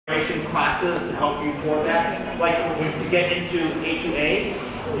preparation classes to help you for that. Like to get into HUA,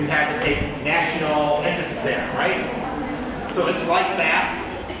 you had to take national entrance exam, right? So it's like that.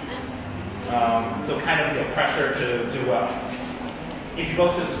 So kind of pressure to do well. If you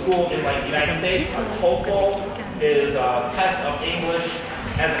go to school in like the United States, a TOEFL is a test of English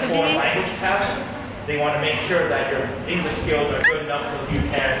as a foreign language test. They want to make sure that your English skills are good enough so you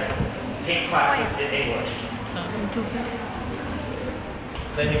can take classes in English.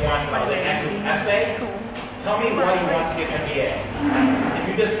 Then you want the essay. Tell me why you want to get an MBA. If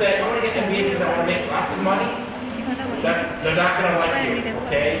you just say, I want to get an MBA because I want to make lots of money, they're not going to like you,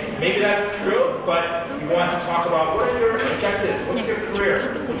 okay? Maybe that's true, but you want to talk about what are your objectives, what's your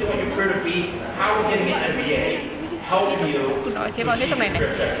career, what do you want your career to be, how will getting an MBA help you achieve your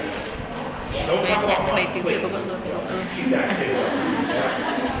objectives.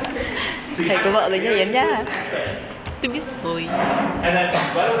 Thầy của vợ rồi như vậy nhá. Tôi biết rồi. And then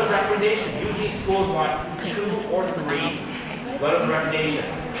letters of recommendation. Usually schools want 2 or 3 letters of recommendation.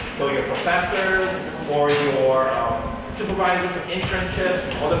 So your professors or your supervisors for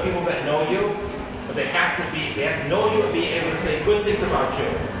internships, other people that know you, but they have to know you and be able to say good things about you,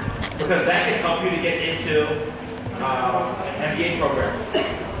 because that can help you to get into an MBA program.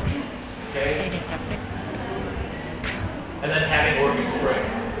 Okay? And then having work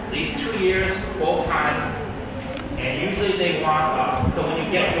experience. At least 2 years, full time. And usually they want, so when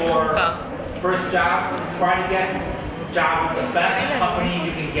you get your first job, try to get a job with the best company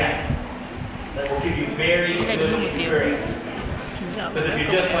you can get. That will give you very good experience. Because if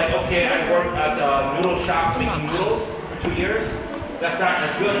you're just like, okay, I worked at the noodle shop making noodles for 2 years, that's not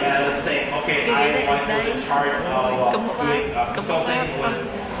as good as saying, okay, I was in charge of doing consulting with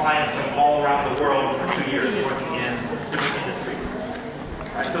clients from all around the world for 2 years working in different industries.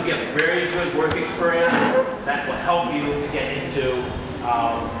 Right, so get very good work experience that will help you to get into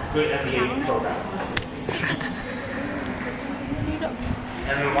good MBA program.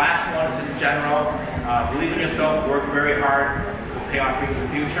 And the last one is in general, believe in yourself, work very hard, will pay off for you in the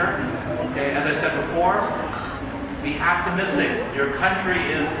future. Okay, as I said before, be optimistic. Your country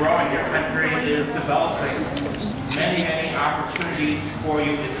is growing, your country is developing. Many, many opportunities for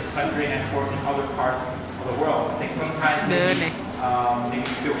you in this country and for in other parts of the world. I think sometimes maybe you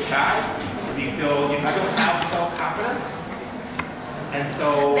feel shy, or you feel you don't have self-confidence. And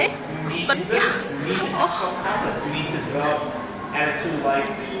so you need to have self-confidence. You need to develop attitude like,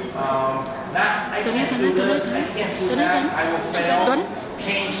 I can't do this, I can't do that, I will fail.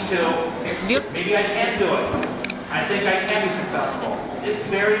 Change to, maybe I can do it. I think I can be successful. It's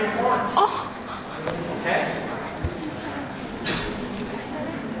very important. Okay?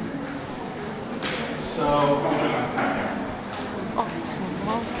 So,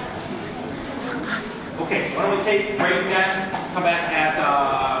 okay, why don't we take a break again, come back at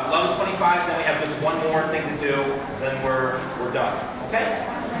 11:25, then we have just one more thing to do, then we're done. Okay?